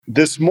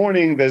This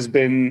morning, there's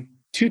been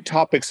two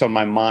topics on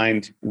my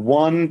mind.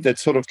 One that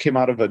sort of came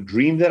out of a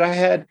dream that I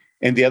had,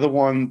 and the other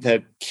one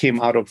that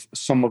came out of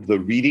some of the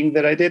reading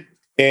that I did.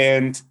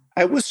 And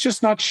I was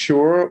just not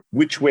sure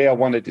which way I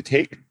wanted to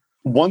take.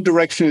 One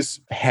direction is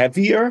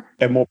heavier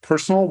and more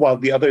personal, while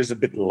the other is a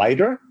bit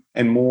lighter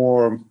and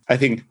more, I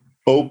think,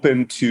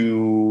 open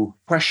to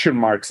question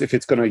marks if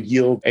it's going to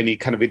yield any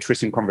kind of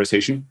interesting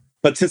conversation.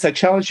 But since I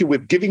challenged you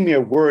with giving me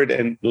a word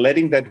and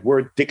letting that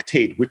word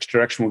dictate which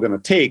direction we're going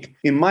to take,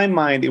 in my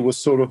mind, it was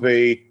sort of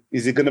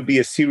is it going to be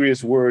a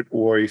serious word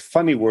or a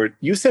funny word?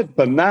 You said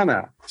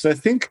banana. So I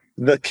think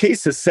the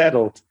case is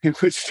settled in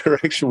which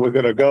direction we're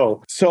going to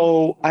go.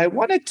 So I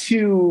wanted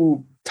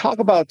to talk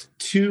about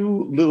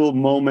two little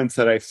moments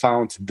that I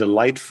found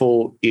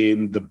delightful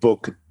in the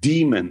book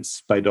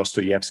Demons by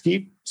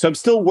Dostoevsky. So I'm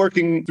still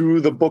working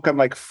through the book. I'm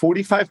like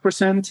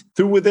 45%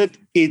 through with it.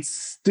 It's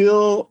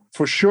still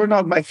for sure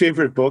not my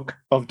favorite book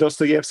of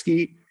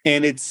Dostoevsky.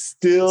 And it's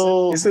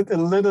still... Is it a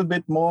little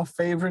bit more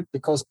favorite?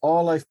 Because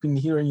all I've been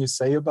hearing you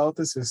say about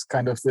this is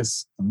kind of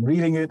this, I'm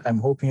reading it, I'm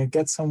hoping it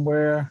gets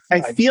somewhere.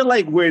 I feel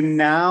like we're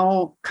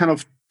now kind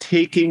of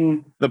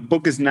the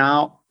book is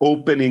now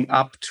opening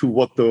up to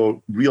what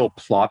the real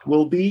plot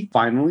will be,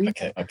 finally.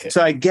 Okay.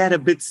 So I get a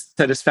bit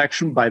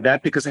satisfaction by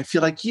that because I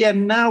feel like,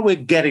 now we're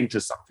getting to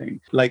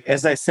something. Like,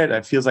 as I said,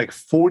 it feels like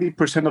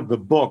 40% of the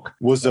book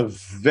was a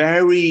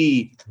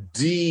very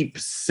deep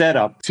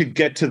setup to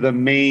get to the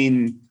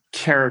main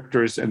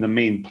characters and the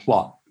main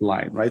plot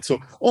line, right? So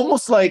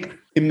almost like,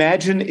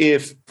 imagine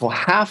if for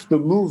half the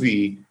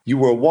movie you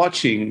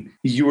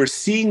were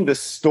seeing the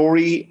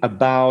story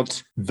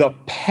about the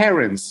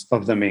parents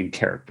of the main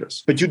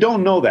characters. But you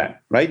don't know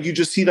that, right? You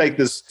just see like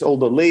this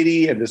older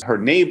lady and her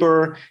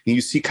neighbor, and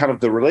you see kind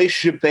of the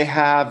relationship they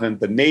have and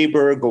the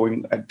neighbor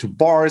going to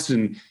bars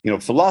and,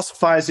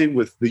 philosophizing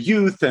with the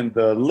youth and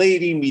the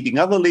lady meeting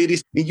other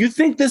ladies. And you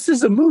think this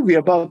is a movie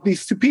about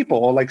these two people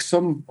or like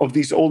some of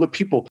these older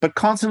people, but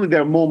constantly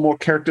there are more and more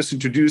characters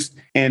introduced.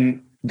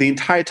 And the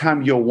entire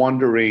time you're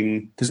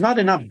wondering, there's not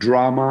enough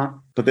drama,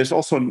 but there's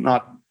also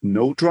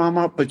no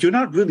drama, but you're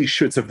not really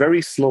sure. It's a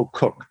very slow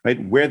cook,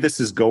 right? Where this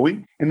is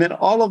going. And then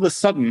all of a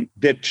sudden,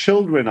 their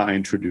children are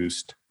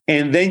introduced.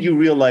 And then you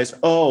realize,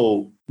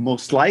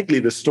 most likely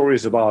the story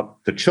is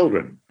about the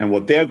children and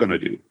what they're going to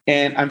do.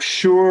 And I'm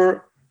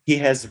sure he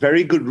has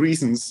very good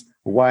reasons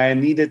why I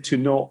needed to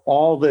know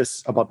all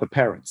this about the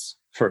parents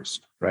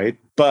first, right?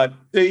 But,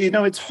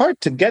 it's hard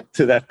to get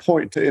to that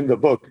point in the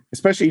book,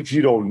 especially if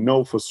you don't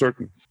know for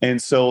certain.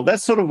 And so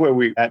that's sort of where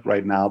we're at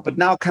right now. But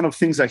now kind of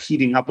things are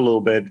heating up a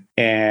little bit.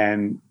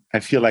 And I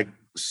feel like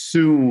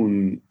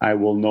soon I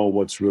will know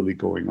what's really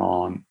going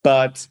on.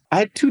 But I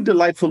had two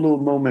delightful little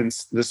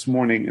moments this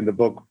morning in the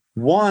book.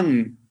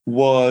 One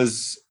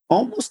was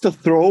almost a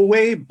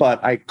throwaway,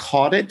 but I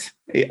caught it,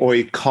 or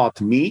it caught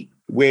me,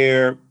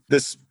 where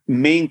this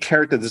main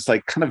character, this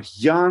like kind of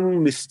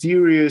young,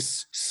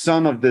 mysterious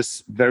son of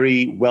this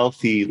very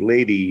wealthy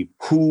lady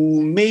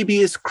who maybe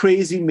is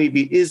crazy,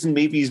 maybe isn't,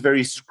 maybe he's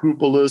very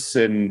scrupulous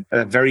and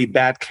a very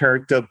bad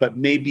character, but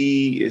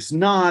maybe is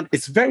not.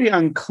 It's very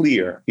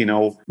unclear,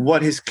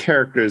 what his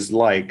character is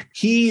like.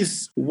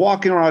 He's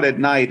walking around at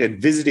night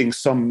and visiting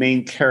some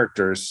main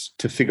characters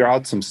to figure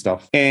out some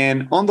stuff.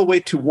 And on the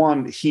way to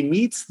one, he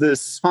meets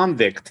this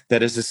convict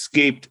that has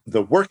escaped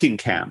the working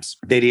camps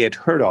that he had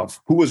heard of,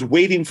 who was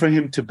waiting for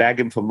him to bag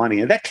him for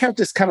money. And that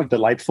character is kind of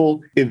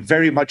delightful,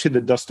 very much in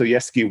the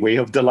Dostoevsky way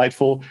of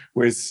delightful,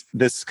 whereas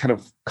this kind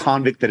of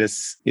convict that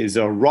is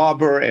a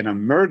robber and a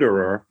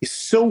murderer is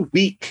so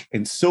weak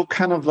and so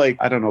kind of like,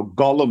 I don't know,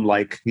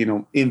 Gollum-like,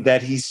 in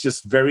that he's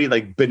just very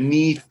like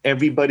beneath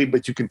everybody,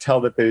 but you can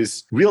tell that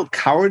there's real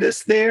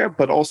cowardice there,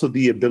 but also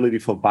the ability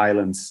for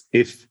violence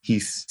if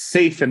he's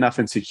safe enough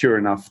and secure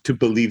enough to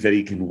believe that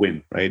he can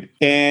win, right?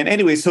 And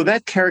anyway, so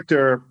that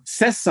character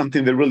says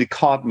something that really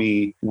caught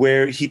me,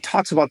 where he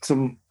talks about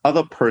some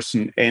other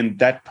person and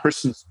that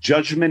person's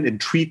judgment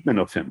and treatment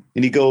of him.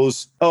 And he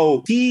goes,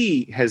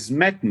 he has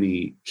met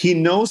me. He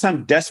knows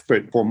I'm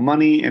desperate for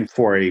money and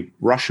for a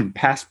Russian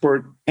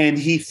passport, and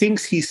he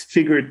thinks he's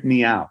figured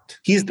me out.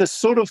 He's the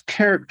sort of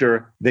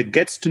character that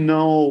gets to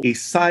know a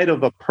side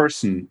of a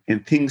person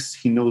and thinks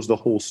he knows the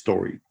whole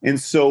story. And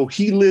so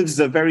he lives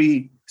a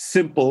very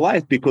simple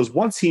life, because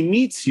once he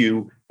meets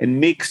you and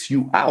maps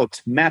you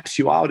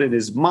out in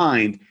his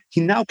mind,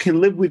 he now can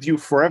live with you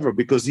forever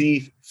because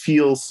he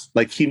feels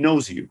like he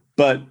knows you.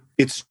 But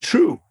it's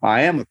true,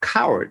 I am a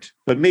coward,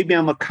 but maybe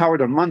I'm a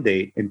coward on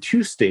Monday, and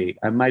Tuesday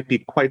I might be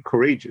quite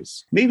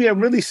courageous. Maybe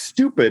I'm really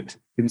stupid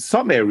in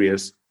some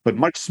areas, but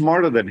much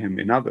smarter than him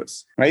in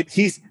others, right?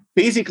 He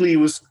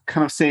was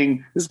kind of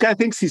saying, this guy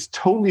thinks he's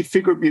totally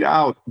figured me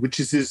out, which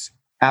is his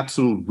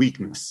absolute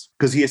weakness,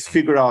 because he has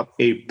figured out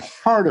a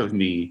part of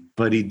me,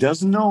 but he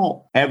doesn't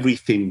know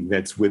everything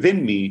that's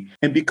within me.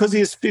 And because he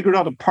has figured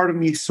out a part of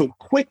me so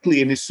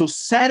quickly and is so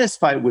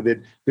satisfied with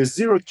it, there's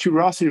zero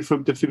curiosity for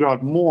him to figure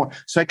out more.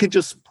 So I can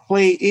just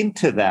play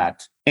into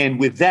that. And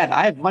with that,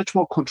 I have much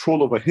more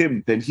control over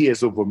him than he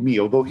has over me,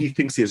 although he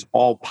thinks he has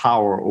all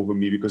power over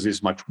me because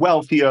he's much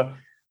wealthier.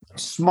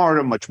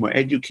 smarter, much more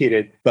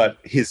educated, but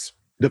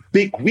the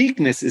big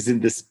weakness is in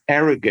this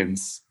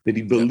arrogance that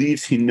he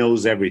believes he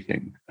knows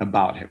everything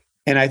about him.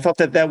 And I thought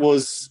that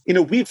was,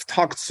 we've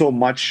talked so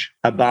much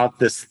about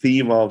this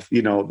theme of,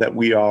 that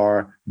we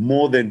are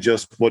more than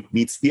just what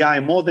meets the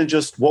eye, more than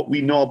just what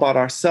we know about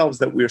ourselves,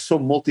 that we're so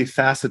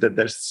multifaceted.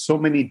 There's so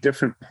many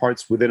different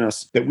parts within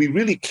us that we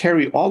really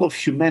carry all of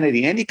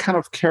humanity, any kind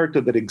of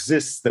character that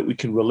exists that we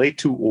can relate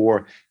to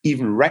or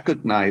even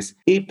recognize.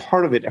 A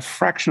part of it, a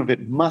fraction of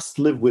it must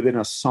live within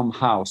us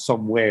somehow,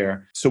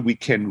 somewhere, so we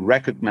can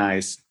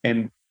recognize,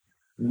 and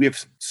we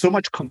have so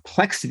much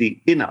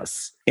complexity in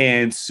us.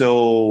 And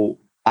so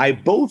I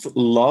both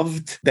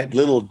loved that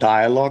little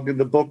dialogue in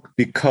the book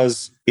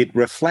because it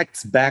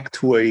reflects back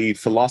to a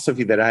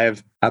philosophy that I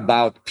have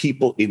about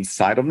people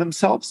inside of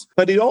themselves,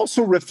 but it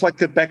also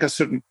reflected back a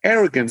certain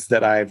arrogance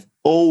that I've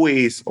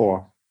always,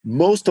 or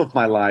most of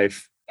my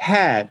life,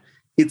 had.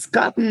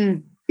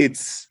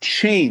 It's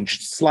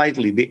changed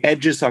slightly. The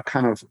edges are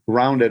kind of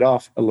rounded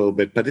off a little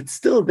bit, but it's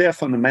still there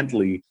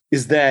fundamentally,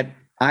 is that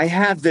I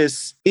have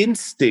this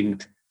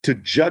instinct to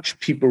judge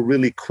people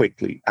really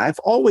quickly. I've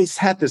always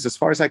had this as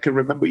far as I can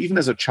remember, even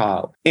as a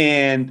child.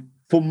 And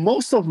for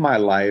most of my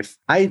life,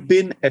 I've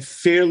been a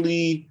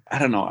fairly,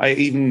 I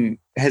even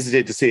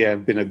hesitate to say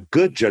I've been a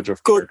good judge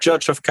of character. Good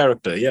judge of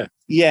character, yeah.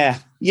 Yeah,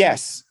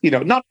 yes.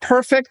 Not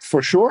perfect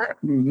for sure.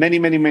 Many,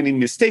 many, many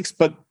mistakes.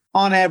 But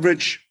on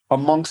average,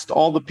 amongst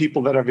all the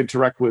people that I've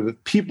interacted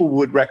with, people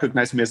would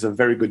recognize me as a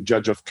very good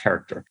judge of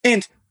character.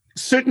 And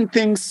certain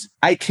things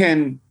I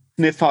can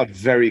sniff out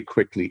very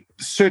quickly,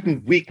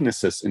 certain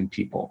weaknesses in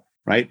people,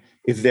 right?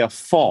 If they're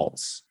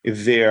false,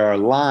 if they're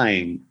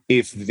lying,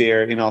 if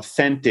they're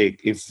inauthentic,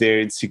 if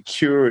they're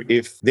insecure,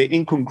 if they're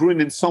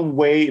incongruent in some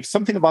way, if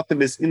something about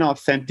them is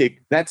inauthentic,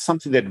 that's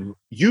something that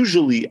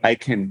usually I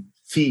can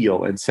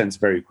feel and sense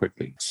very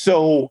quickly.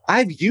 So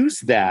I've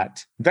used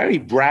that very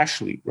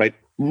brashly, right?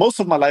 Most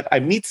of my life, I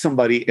meet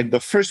somebody and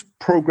the first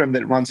program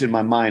that runs in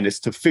my mind is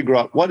to figure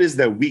out what is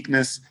their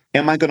weakness.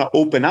 Am I going to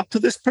open up to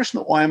this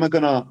person, or am I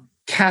going to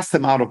cast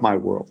them out of my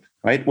world,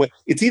 right?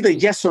 It's either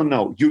yes or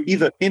no. You're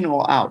either in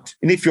or out.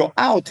 And if you're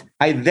out,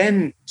 I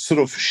then sort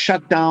of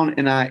shut down,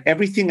 and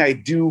everything I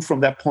do from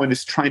that point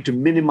is trying to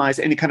minimize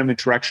any kind of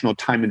interaction or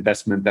time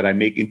investment that I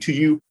make into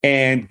you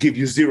and give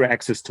you zero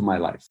access to my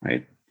life,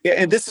 right?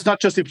 And this is not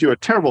just if you're a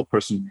terrible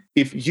person.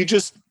 If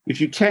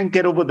you can't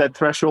get over that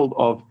threshold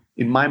of,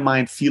 in my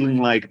mind,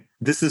 feeling like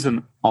this is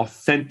an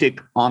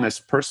authentic,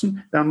 honest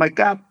person, then I'm like,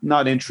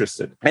 not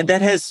interested. And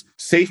that has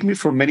saved me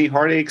from many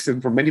heartaches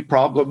and from many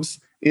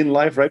problems in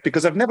life, right?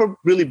 Because I've never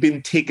really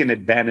been taken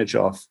advantage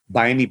of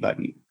by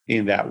anybody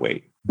in that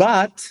way.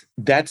 But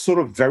that sort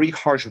of very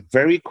harsh,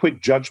 very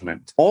quick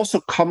judgment also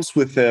comes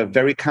with a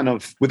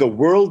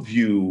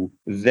worldview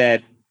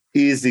that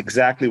is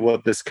exactly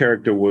what this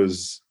character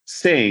was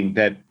saying,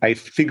 that I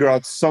figure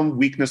out some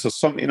weakness or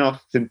some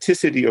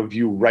inauthenticity of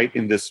you right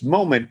in this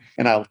moment,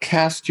 and I'll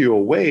cast you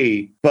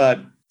away. But,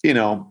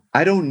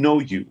 I don't know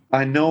you.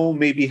 I know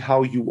maybe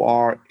how you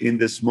are in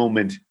this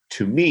moment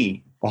to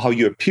me, or how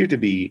you appear to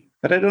be,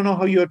 but I don't know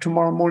how you are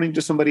tomorrow morning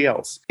to somebody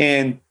else.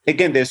 And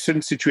again, there's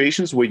certain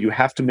situations where you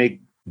have to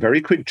make very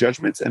quick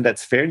judgments, and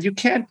that's fair. And you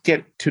can't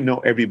get to know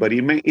everybody.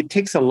 It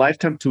takes a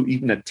lifetime to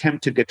even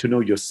attempt to get to know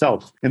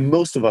yourself. And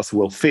most of us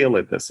will fail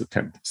at this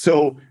attempt.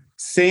 So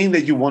saying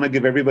that you want to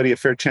give everybody a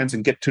fair chance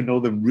and get to know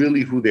them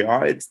really who they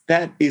are,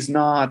 that is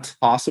not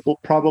possible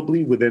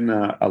probably within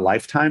a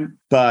lifetime.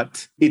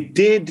 But it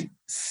did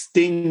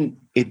sting.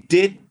 It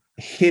did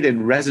hit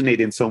and resonate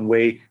in some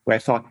way where I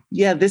thought,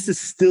 yeah, this is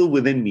still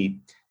within me.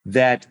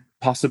 That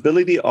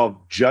possibility of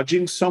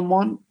judging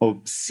someone or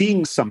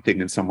seeing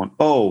something in someone.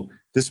 Oh,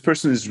 this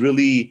person is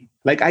really,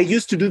 like, I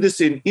used to do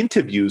this in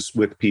interviews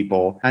with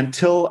people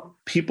until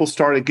people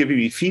started giving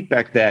me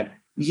feedback that,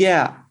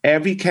 yeah,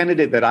 every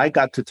candidate that I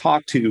got to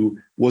talk to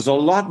was a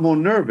lot more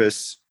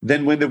nervous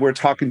than when they were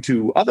talking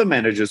to other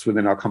managers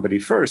within our company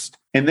first.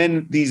 And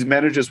then these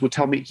managers would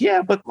tell me,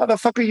 yeah, but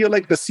motherfucker, you're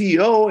like the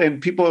CEO,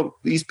 and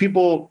these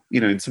people,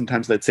 and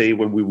sometimes, let's say,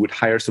 when we would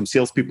hire some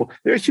salespeople,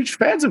 they're huge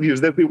fans of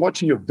yours. They've been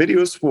watching your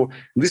videos,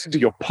 listening to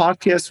your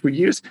podcasts for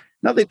years.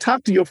 Now they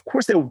talk to you. Of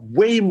course, they're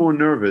way more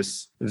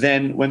nervous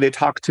than when they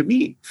talk to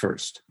me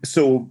first.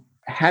 So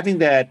having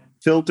that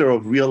filter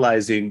of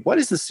realizing what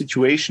is the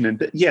situation,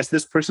 and yes,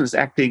 this person is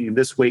acting in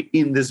this way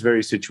in this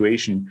very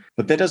situation,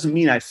 but that doesn't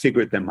mean I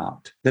figured them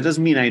out. That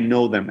doesn't mean I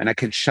know them and I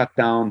can shut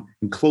down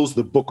and close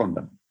the book on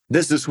them.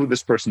 This is who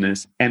this person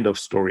is. End of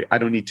story. I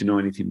don't need to know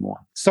anything more.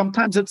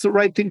 Sometimes it's the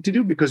right thing to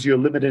do because you're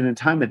limited in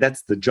time, and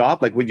that's the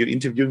job. Like when you're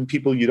interviewing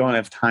people, you don't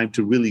have time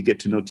to really get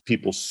to know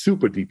people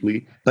super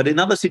deeply. But in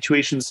other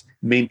situations,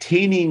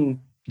 maintaining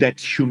that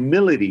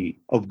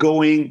humility of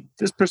going,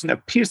 this person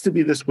appears to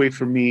be this way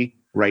for me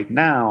right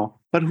now,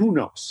 but who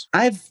knows?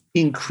 I've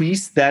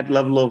increased that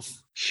level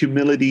of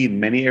humility in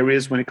many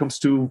areas when it comes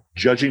to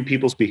judging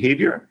people's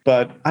behavior.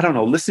 But I don't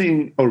know,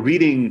 listening or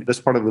reading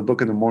this part of the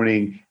book in the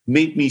morning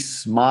made me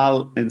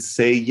smile and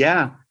say,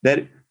 yeah,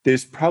 that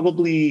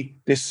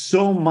there's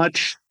so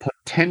much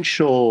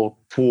potential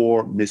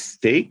for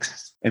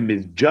mistakes and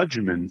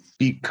misjudgments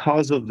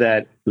because of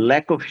that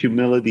lack of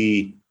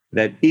humility,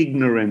 that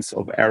ignorance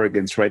of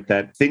arrogance, right?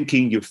 That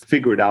thinking you've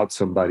figured out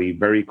somebody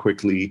very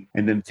quickly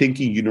and then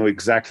thinking you know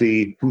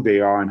exactly who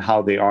they are and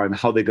how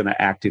they're going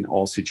to act in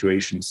all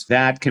situations.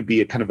 That can be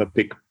a kind of a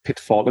big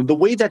pitfall. And the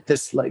way that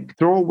this like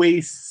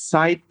throwaway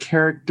side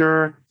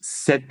character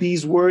said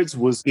these words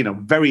was,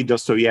 very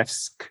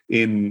Dostoevsky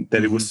in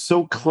that it was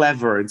so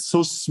clever and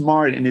so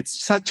smart. And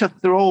it's such a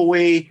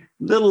throwaway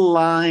little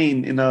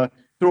line in a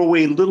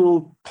throwaway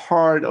little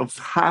part of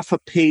half a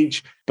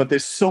page, but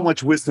there's so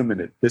much wisdom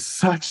in it. There's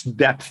such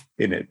depth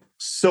in it.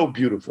 So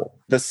beautiful.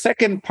 The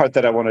second part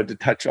that I wanted to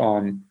touch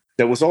on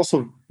that was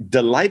also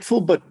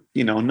delightful, but,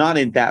 not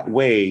in that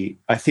way,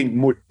 I think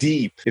more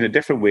deep in a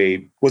different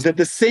way, was that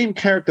the same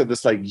character,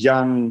 this like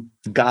young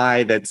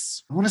guy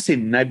that's, I want to say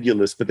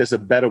nebulous, but there's a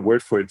better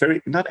word for it.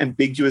 Very, not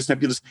ambiguous,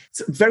 nebulous.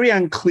 It's very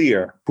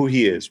unclear who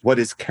he is, what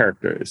his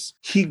character is.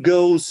 He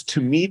goes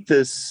to meet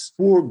this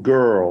poor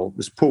girl,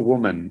 this poor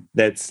woman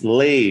that's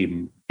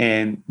lame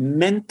and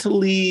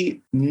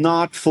mentally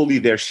not fully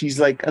there. She's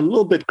like a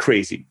little bit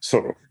crazy,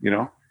 sort of,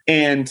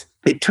 And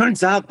it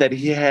turns out that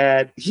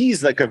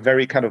he's like a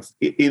very kind of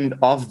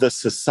of the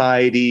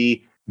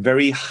society,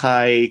 very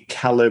high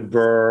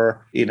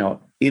caliber,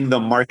 in the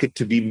market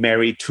to be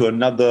married to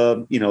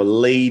another,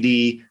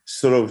 lady,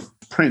 sort of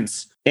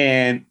prince.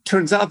 And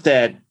turns out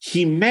that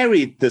he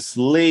married this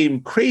lame,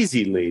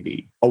 crazy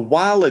lady a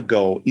while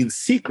ago in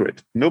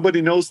secret.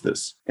 Nobody knows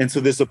this. And so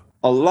there's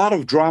a lot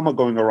of drama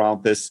going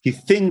around this. He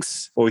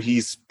thinks, or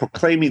he's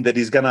proclaiming that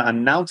he's going to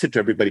announce it to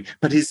everybody,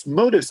 but his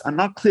motives are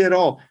not clear at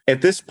all.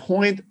 At this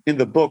point in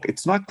the book,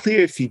 it's not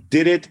clear if he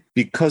did it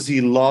because he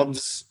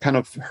loves kind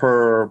of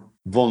her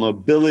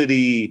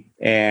vulnerability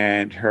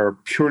and her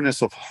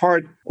pureness of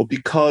heart, or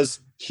because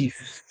he's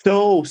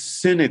so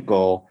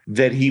cynical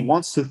that he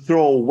wants to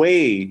throw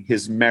away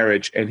his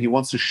marriage and he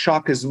wants to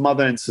shock his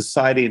mother and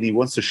society and he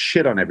wants to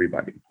shit on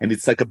everybody. And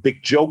it's like a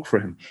big joke for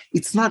him.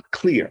 It's not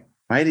clear,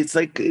 right? It's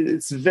like,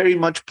 it's very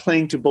much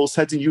playing to both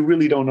sides and you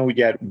really don't know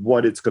yet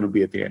what it's going to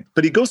be at the end.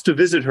 But he goes to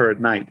visit her at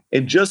night.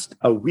 And just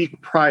a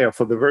week prior,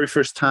 for the very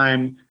first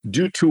time,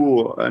 due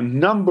to a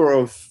number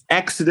of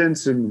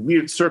accidents and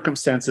weird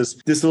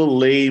circumstances, this little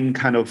lame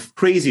kind of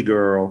crazy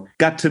girl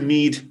got to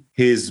meet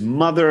his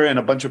mother and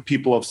a bunch of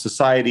people of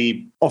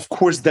society, of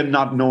course, them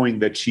not knowing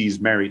that she's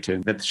married to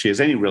him, that she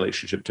has any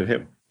relationship to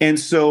him. And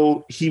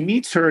so he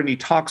meets her and he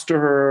talks to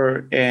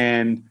her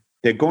and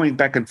they're going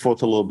back and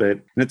forth a little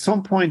bit. And at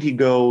some point he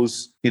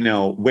goes,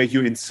 were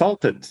you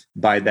insulted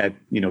by that,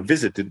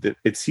 visit?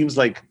 It seems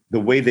like the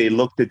way they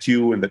looked at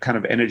you and the kind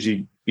of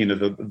energy,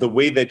 the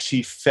way that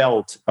she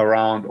felt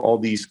around all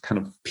these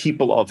kind of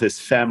people of his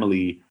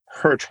family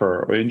hurt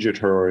her or injured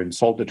her or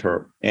insulted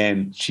her.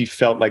 And she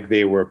felt like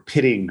they were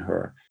pitying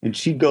her. And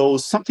she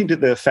goes something to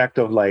the effect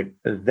of like,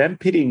 them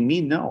pitying me?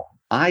 No,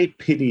 I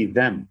pity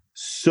them.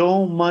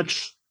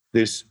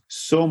 There's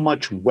so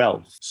much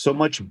wealth, so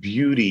much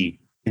beauty,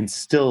 and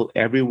still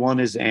everyone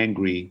is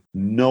angry.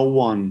 No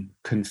one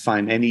can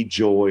find any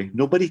joy.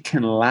 Nobody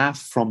can laugh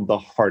from the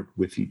heart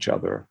with each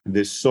other.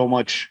 There's so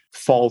much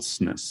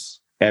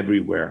falseness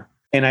everywhere.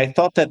 And I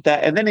thought that,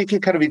 and then it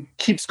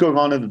keeps going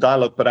on in the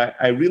dialogue, but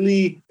I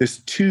really, there's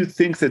two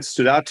things that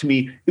stood out to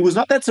me. It was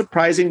not that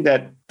surprising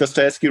that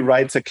Dostoevsky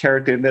writes a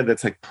character in there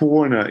that's like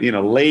poor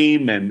and,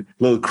 lame and a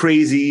little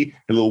crazy,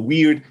 a little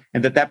weird,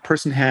 and that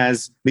person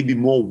has maybe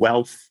more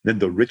wealth than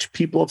the rich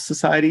people of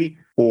society,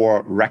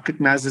 or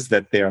recognizes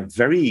that they are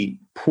very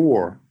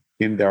poor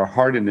in their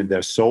heart and in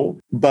their soul.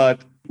 But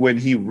when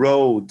he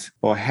wrote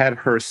or had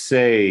her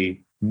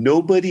say,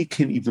 nobody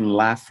can even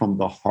laugh from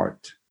the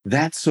heart,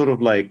 that sort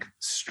of like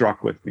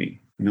struck with me,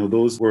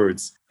 those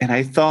words. And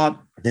I thought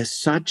there's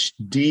such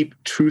deep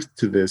truth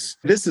to this.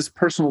 This is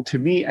personal to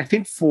me. I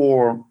think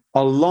for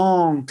a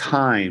long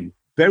time,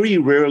 very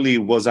rarely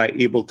was I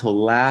able to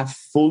laugh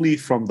fully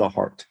from the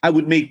heart. I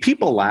would make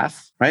people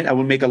laugh, right? I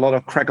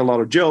would crack a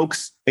lot of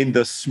jokes in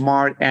the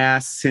smart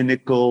ass,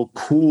 cynical,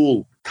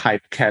 cool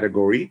type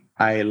category.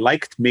 I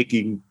liked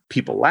making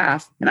people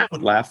laugh, and I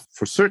would laugh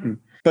for certain.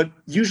 But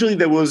usually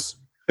there was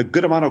a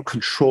good amount of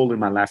control in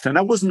my laughter. And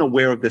I wasn't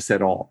aware of this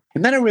at all.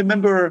 And then I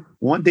remember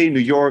one day in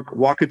New York,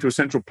 walking through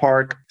Central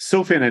Park,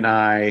 Sofian and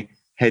I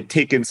had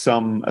taken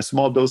a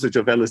small dosage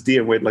of LSD,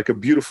 and we had like a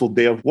beautiful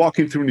day of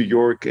walking through New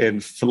York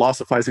and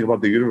philosophizing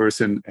about the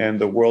universe and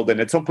the world. And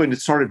at some point it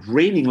started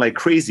raining like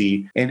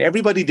crazy and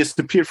everybody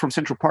disappeared from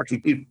Central Park.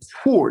 It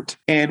poured,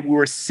 and we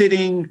were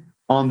sitting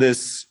on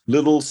this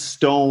little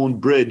stone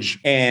bridge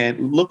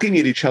and looking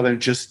at each other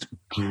and just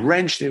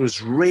drenched. It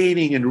was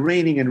raining and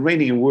raining and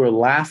raining. And we were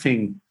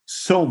laughing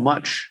so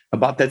much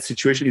about that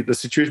situation. The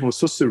situation was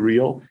so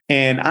surreal.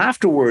 And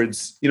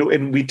afterwards,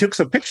 and we took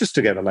some pictures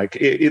together, like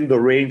in the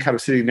rain, kind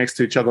of sitting next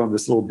to each other on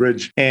this little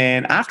bridge.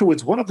 And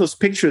afterwards, one of those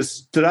pictures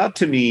stood out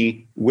to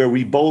me where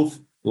we both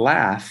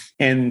laugh.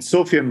 And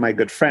Sophia, our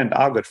good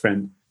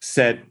friend,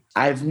 said,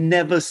 I've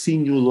never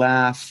seen you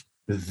laugh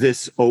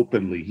this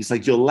openly. He's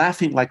like, you're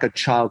laughing like a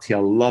child here.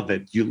 I love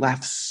it. You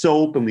laugh so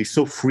openly,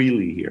 so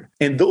freely here.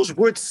 And those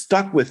words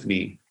stuck with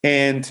me.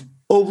 And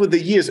over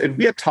the years, and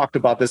we had talked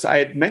about this, I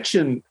had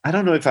mentioned, I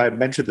don't know if I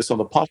mentioned this on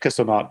the podcast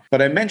or not,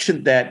 but I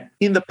mentioned that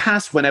in the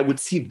past, when I would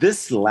see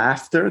this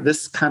laughter,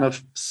 this kind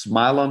of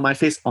smile on my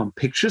face on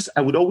pictures,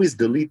 I would always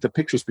delete the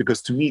pictures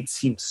because to me, it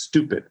seemed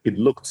stupid. It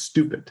looked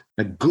stupid,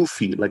 like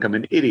goofy, like I'm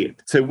an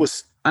idiot. So it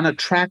was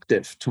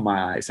unattractive to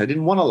my eyes. I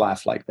didn't want to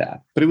laugh like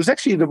that. But it was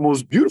actually the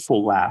most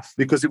beautiful laugh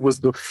because it was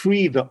the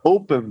free, the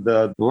open,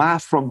 the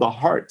laugh from the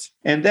heart.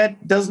 And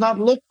that does not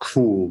look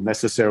cool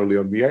necessarily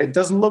on me. It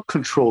doesn't look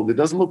controlled. It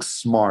doesn't look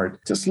smart.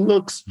 It just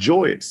looks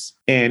joyous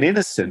and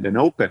innocent and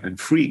open and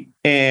free.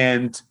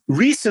 And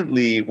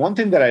recently, one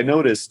thing that I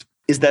noticed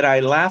is that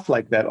I laugh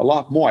like that a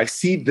lot more. I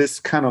see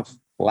this kind of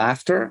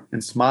laughter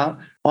and smile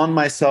on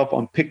myself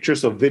on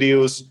pictures or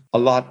videos a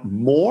lot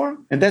more.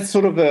 And that's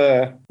sort of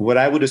what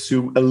I would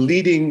assume a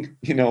leading,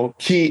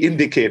 key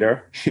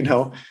indicator,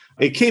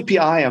 a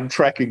KPI I'm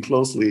tracking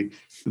closely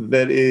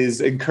that is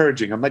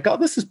encouraging. I'm like, oh,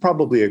 this is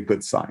probably a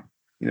good sign.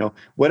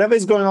 Whatever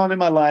is going on in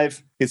my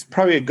life, it's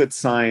probably a good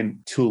sign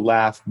to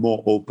laugh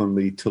more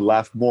openly, to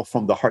laugh more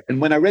from the heart.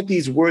 And when I read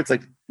these words,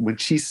 like when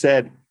she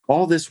said,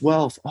 all this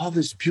wealth, all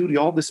this beauty,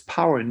 all this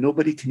power, and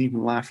nobody can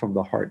even laugh from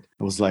the heart.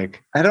 I was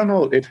like, I don't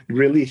know, it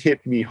really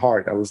hit me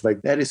hard. I was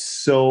like, that is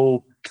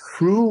so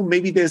true.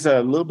 Maybe there's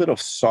a little bit of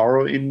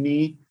sorrow in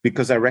me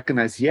because I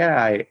recognize,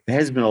 there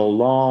has been a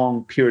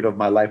long period of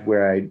my life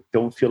where I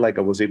don't feel like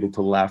I was able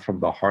to laugh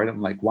from the heart.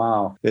 I'm like,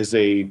 wow, there's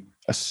a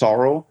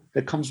sorrow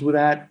that comes with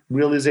that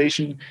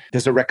realization.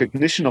 There's a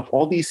recognition of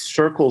all these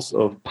circles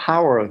of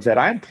power that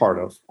I'm part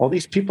of, all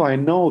these people I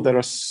know that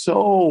are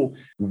so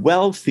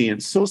wealthy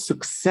and so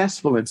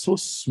successful and so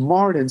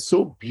smart and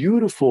so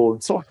beautiful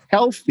and so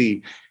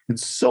healthy and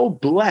so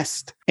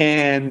blessed.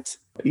 And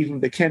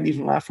even they can't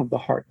even laugh from the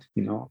heart,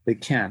 they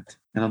can't.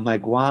 And I'm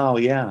like, wow,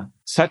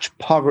 such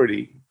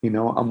poverty,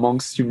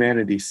 amongst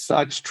humanity,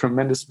 such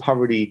tremendous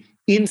poverty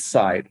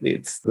inside.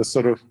 It's the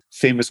sort of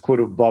famous quote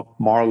of Bob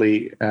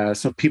Marley.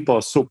 Some people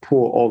are so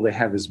poor, all they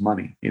have is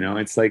money.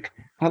 It's like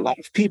a lot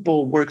of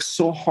people work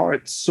so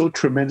hard, so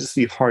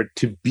tremendously hard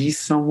to be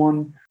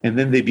someone, and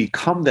then they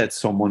become that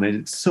someone, and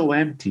it's so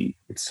empty.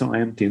 It's so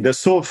empty. And they're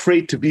so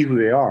afraid to be who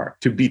they are,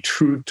 to be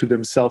true to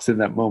themselves in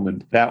that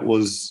moment. That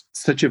was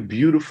such a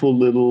beautiful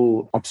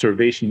little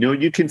observation.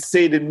 You can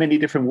say it in many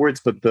different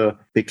words, but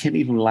they can't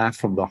even laugh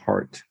from the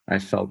heart, I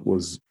felt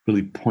was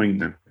really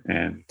poignant.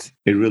 And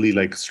it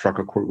really struck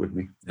a chord with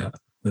me. Yeah,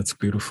 that's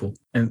beautiful.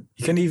 And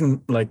you can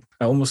even I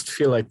almost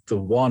feel like the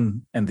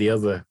one and the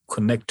other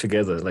connect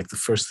together, like the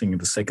first thing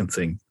and the second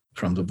thing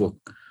from the book.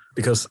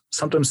 Because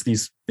sometimes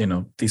these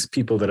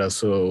people that are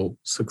so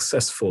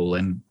successful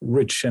and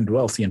rich and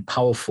wealthy and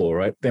powerful,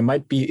 right? They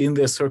might be in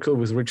their circle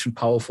with rich and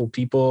powerful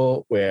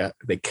people where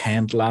they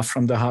can't laugh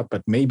from the heart,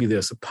 but maybe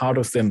there's a part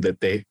of them that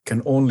they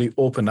can only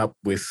open up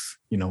with,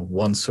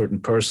 one certain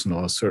person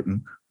or a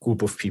certain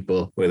group of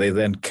people where they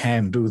then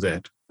can do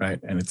that, right?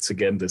 And it's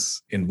again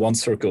this, in one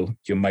circle,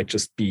 you might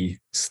just be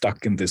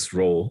stuck in this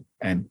role,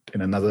 and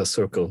in another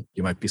circle,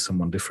 you might be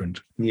someone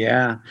different.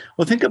 Yeah.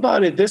 Well, think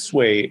about it this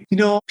way.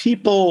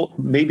 People,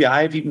 maybe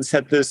I've even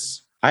said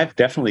this, I've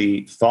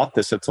definitely thought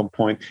this at some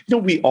point,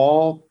 we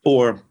all,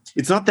 or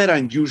it's not that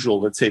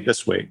unusual, let's say it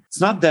this way.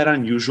 It's not that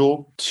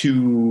unusual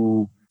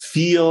to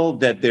feel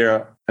that there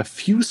are a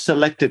few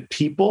selected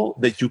people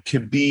that you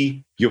can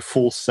be your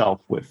full self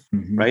with,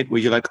 right?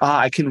 Where you're like,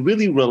 I can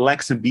really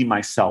relax and be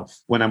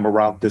myself when I'm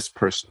around this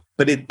person.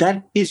 But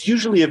that is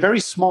usually a very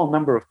small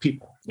number of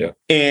people. Yeah.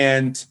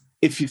 And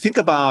if you think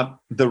about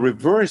the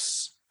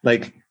reverse,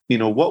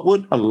 what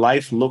would a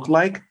life look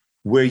like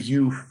where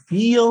you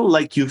feel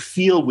like you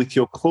feel with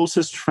your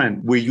closest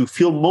friend, where you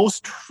feel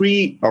most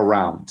free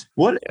around?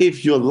 What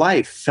if your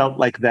life felt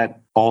like that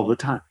all the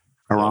time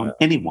around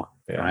anyone?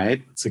 Yeah.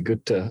 Right? It's a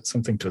good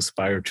something to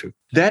aspire to.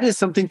 That is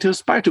something to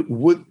aspire to.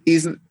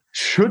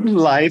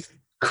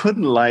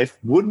 Couldn't life,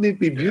 wouldn't it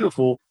be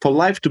beautiful for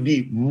life to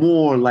be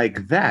more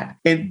like that?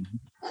 And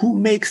who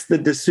makes the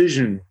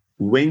decision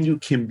when you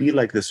can be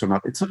like this or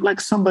not? It's not like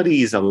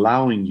somebody is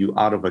allowing you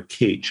out of a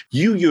cage.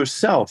 You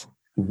yourself,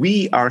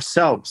 we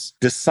ourselves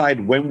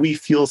decide when we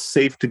feel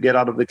safe to get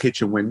out of the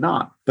cage and when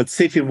not. But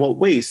safe in what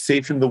way?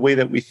 Safe in the way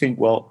that we think,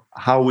 well,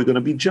 how are we going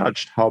to be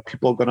judged? How are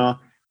people going to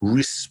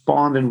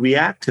respond and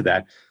react to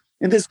that?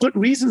 And there's good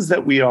reasons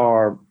that we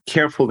are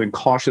careful and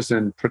cautious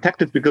and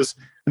protective, because,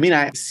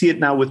 I see it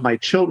now with my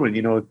children,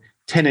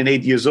 10 and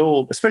 8 years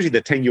old, especially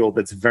the 10-year-old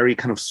that's very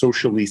kind of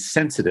socially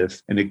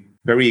sensitive and a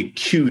very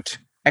acute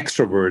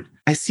extrovert.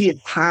 I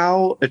see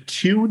how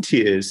attuned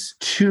he is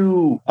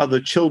to other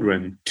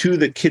children, to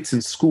the kids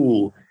in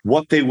school,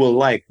 what they will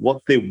like,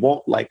 what they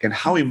won't like, and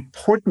how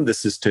important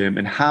this is to him,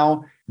 and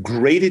how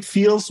great it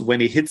feels when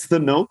he hits the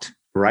note,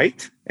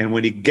 right? And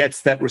when he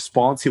gets that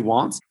response he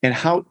wants, and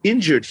how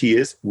injured he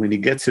is when he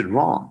gets it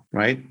wrong,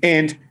 right?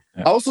 And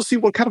I also see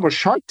what kind of a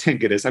Shark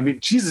Tank it is.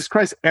 Jesus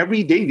Christ,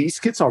 every day these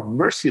kids are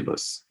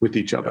merciless with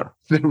each other.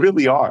 They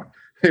really are.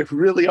 They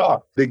really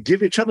are. They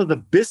give each other the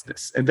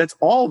business, and that's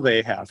all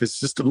they have. It's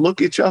just to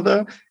look each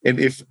other. And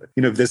if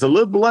there's a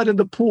little blood in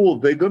the pool,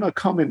 they're gonna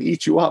come and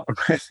eat you up.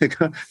 Right?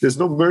 There's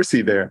no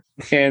mercy there.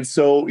 And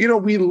so,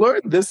 we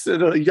learned this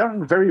at a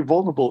young, very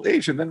vulnerable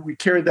age, and then we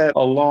carry that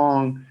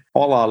along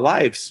all our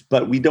lives.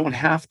 But we don't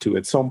have to.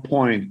 At some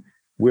point,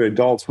 we're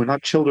adults. We're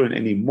not children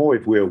anymore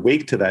if we're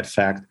awake to that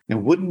fact.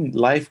 And wouldn't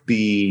life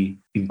be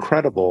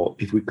incredible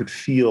if we could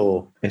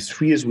feel as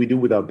free as we do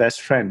with our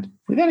best friend,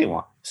 with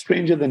anyone,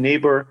 stranger, the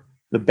neighbor,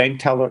 the bank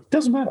teller,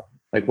 doesn't matter.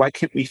 Like, why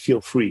can't we feel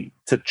free?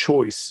 It's a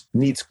choice. It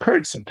needs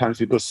courage sometimes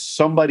because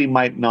somebody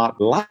might not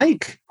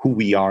like who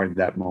we are in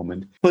that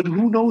moment. But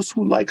who knows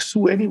who likes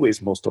who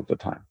anyways most of the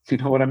time? You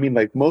know what I mean?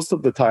 Like most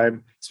of the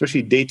time,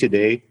 especially day to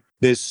day,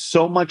 there's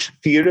so much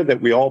theater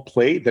that we all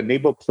play. The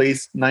neighbor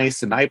plays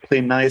nice and I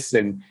play nice,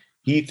 and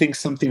he thinks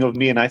something of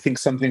me and I think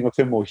something of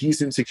him, or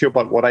he's insecure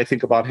about what I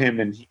think about him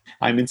and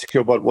I'm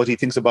insecure about what he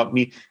thinks about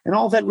me. And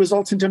all that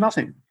results into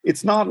nothing.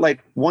 It's not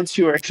like once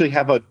you actually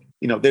have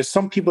there's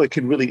some people that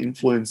can really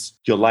influence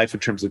your life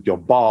in terms of your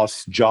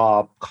boss,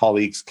 job,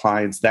 colleagues,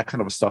 clients, that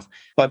kind of stuff.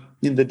 But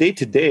in the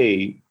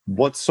day-to-day,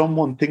 what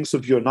someone thinks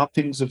of you or not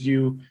thinks of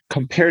you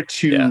compared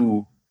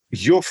to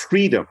your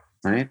freedom,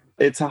 right?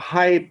 It's a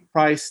high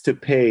price to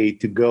pay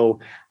to go,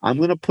 I'm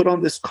going to put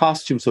on this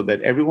costume so that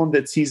everyone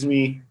that sees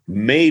me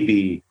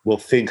maybe will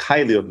think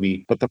highly of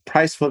me. But the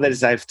price for that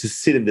is I have to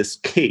sit in this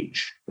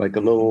cage, like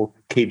a little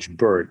caged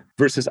bird,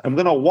 versus I'm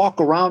going to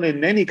walk around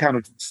in any kind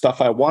of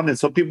stuff I want. And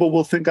some people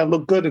will think I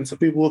look good and some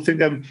people will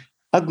think I'm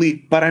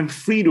ugly, but I'm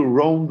free to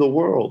roam the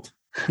world.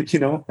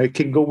 I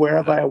can go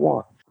wherever I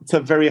want. It's a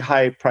very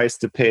high price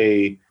to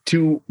pay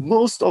to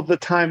most of the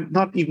time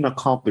not even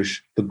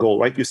accomplish the goal,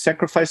 right? You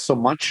sacrifice so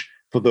much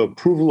for the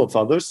approval of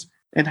others.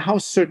 And how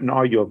certain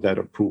are you of that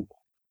approval?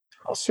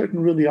 How certain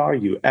really are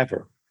you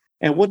ever?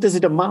 And what does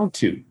it amount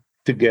to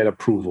get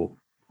approval,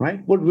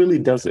 right? What really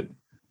does it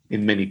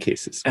in many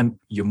cases? And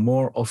the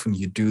more often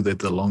you do that,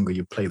 the longer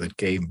you play that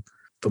game,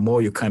 the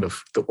more you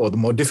the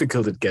more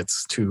difficult it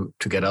gets to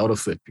get out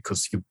of it,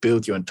 because you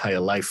build your entire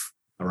life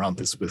around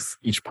this with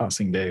each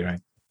passing day,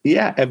 right?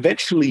 Yeah,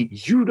 eventually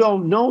you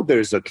don't know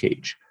there's a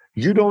cage.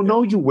 You don't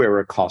know you wear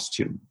a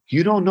costume.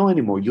 You don't know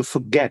anymore. You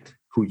forget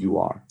who you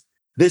are.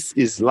 This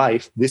is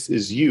life. This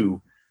is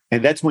you.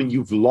 And that's when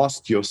you've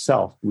lost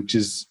yourself, which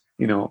is,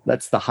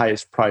 that's the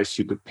highest price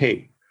you could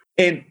pay.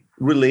 And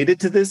related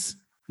to this,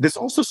 there's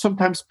also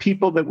sometimes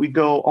people that we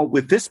go, oh,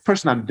 with this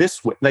person, I'm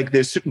this way. Like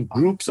there's certain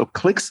groups or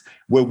cliques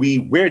where we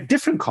wear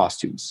different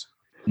costumes.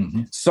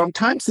 Mm-hmm.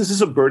 Sometimes this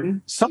is a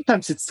burden.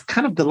 Sometimes it's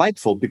kind of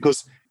delightful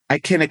because I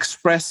can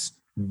express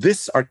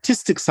this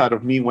artistic side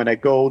of me when I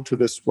go to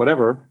this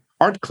whatever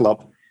art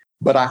club,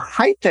 but I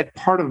hide that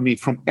part of me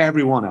from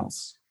everyone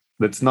else.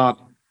 That's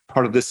not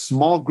part of this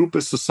small group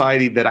of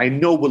society that I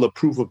know will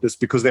approve of this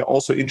because they're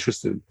also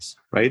interested in this,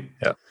 right?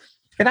 Yeah.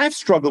 And I've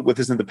struggled with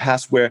this in the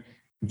past where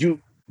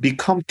you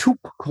become too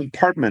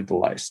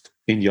compartmentalized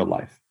in your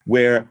life,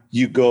 where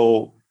you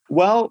go,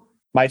 well,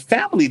 my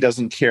family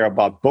doesn't care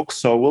about books,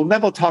 so we'll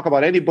never talk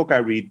about any book I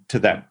read to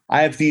them.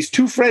 I have these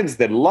two friends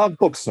that love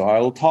books, so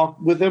I'll talk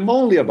with them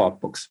only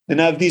about books.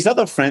 And I have these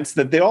other friends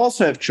that they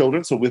also have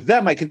children, so with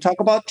them I can talk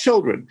about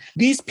children.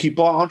 These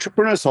people are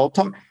entrepreneurs, so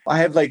I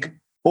have like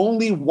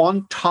only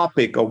one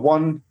topic or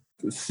one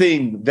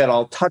thing that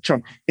I'll touch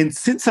on. And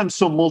since I'm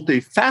so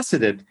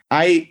multifaceted,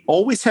 I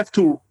always have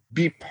to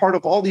be part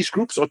of all these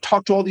groups or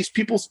talk to all these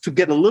people to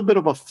get a little bit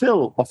of a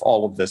fill of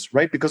all of this,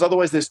 right? Because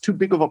otherwise there's too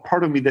big of a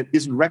part of me that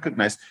isn't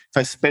recognized. If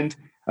I spend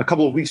a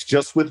couple of weeks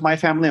just with my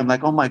family, I'm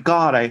like, oh my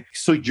God, I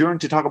so yearn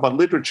to talk about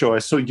literature. I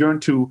so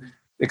yearn to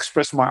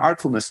express my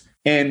artfulness.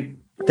 And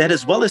that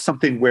as well is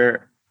something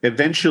where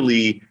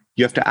eventually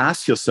you have to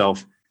ask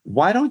yourself,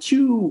 why don't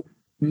you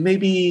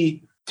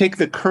maybe take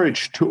the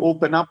courage to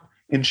open up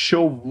and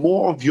show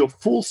more of your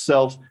full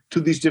self to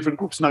these different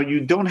groups? Now, you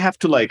don't have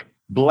to like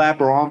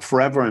blabber on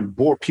forever and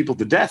bore people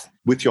to death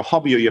with your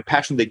hobby or your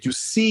passion that you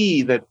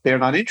see that they're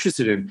not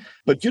interested in,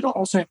 but you don't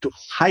also have to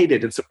hide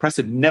it and suppress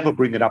it, never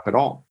bring it up at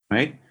all,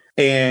 right?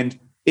 And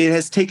it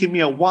has taken me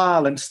a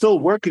while and still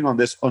working on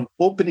this, on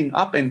opening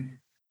up and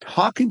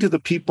talking to the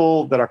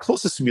people that are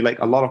closest to me, like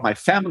a lot of my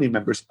family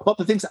members, about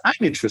the things I'm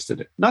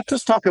interested in, not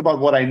just talk about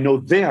what I know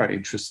they are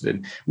interested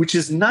in, which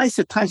is nice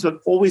at times, but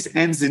always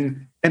ends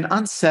in an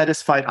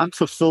unsatisfied,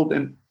 unfulfilled,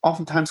 and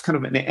oftentimes kind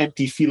of an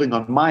empty feeling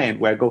on my end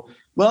where I go,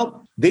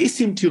 well, they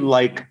seem to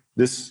like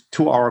this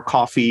 2-hour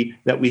coffee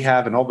that we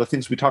have and all the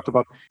things we talked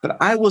about, but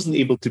I wasn't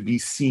able to be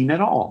seen at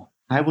all.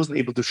 I wasn't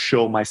able to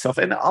show myself.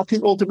 And I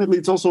think ultimately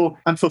it's also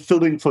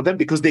unfulfilling for them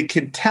because they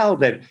can tell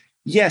that,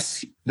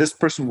 yes, this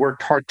person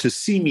worked hard to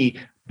see me,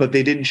 but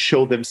they didn't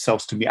show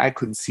themselves to me. I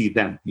couldn't see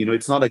them.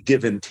 It's not a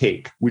give and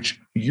take, which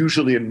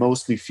usually and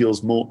mostly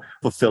feels more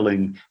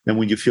fulfilling than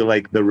when you feel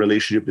like the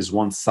relationship is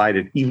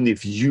one-sided, even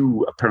if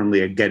you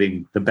apparently are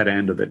getting the better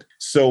end of it.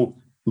 So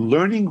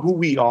learning who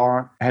we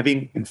are,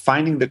 having and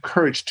finding the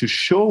courage to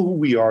show who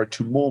we are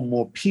to more and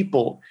more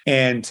people,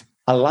 and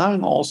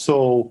allowing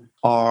also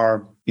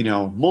our,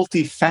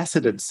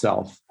 multifaceted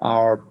self,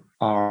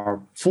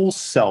 our full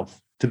self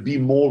to be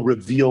more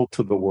revealed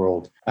to the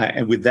world.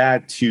 And with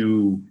that,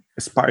 to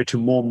aspire to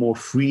more and more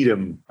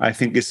freedom, I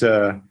think is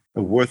a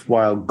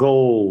worthwhile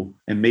goal,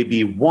 and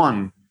maybe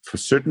one, for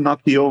certain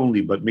not the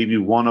only, but maybe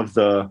one of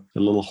the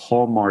little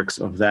hallmarks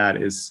of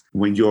that is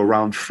when you're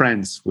around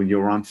friends, when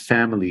you're around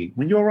family,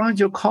 when you're around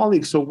your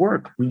colleagues or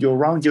work, when you're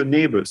around your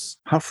neighbors,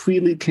 how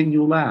freely can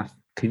you laugh?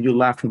 Can you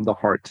laugh from the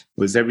heart?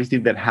 Was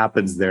everything that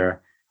happens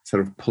there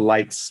sort of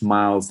polite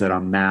smiles that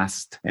are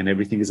masked, and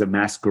everything is a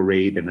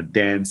masquerade and a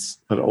dance,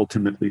 but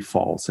ultimately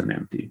false and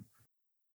empty?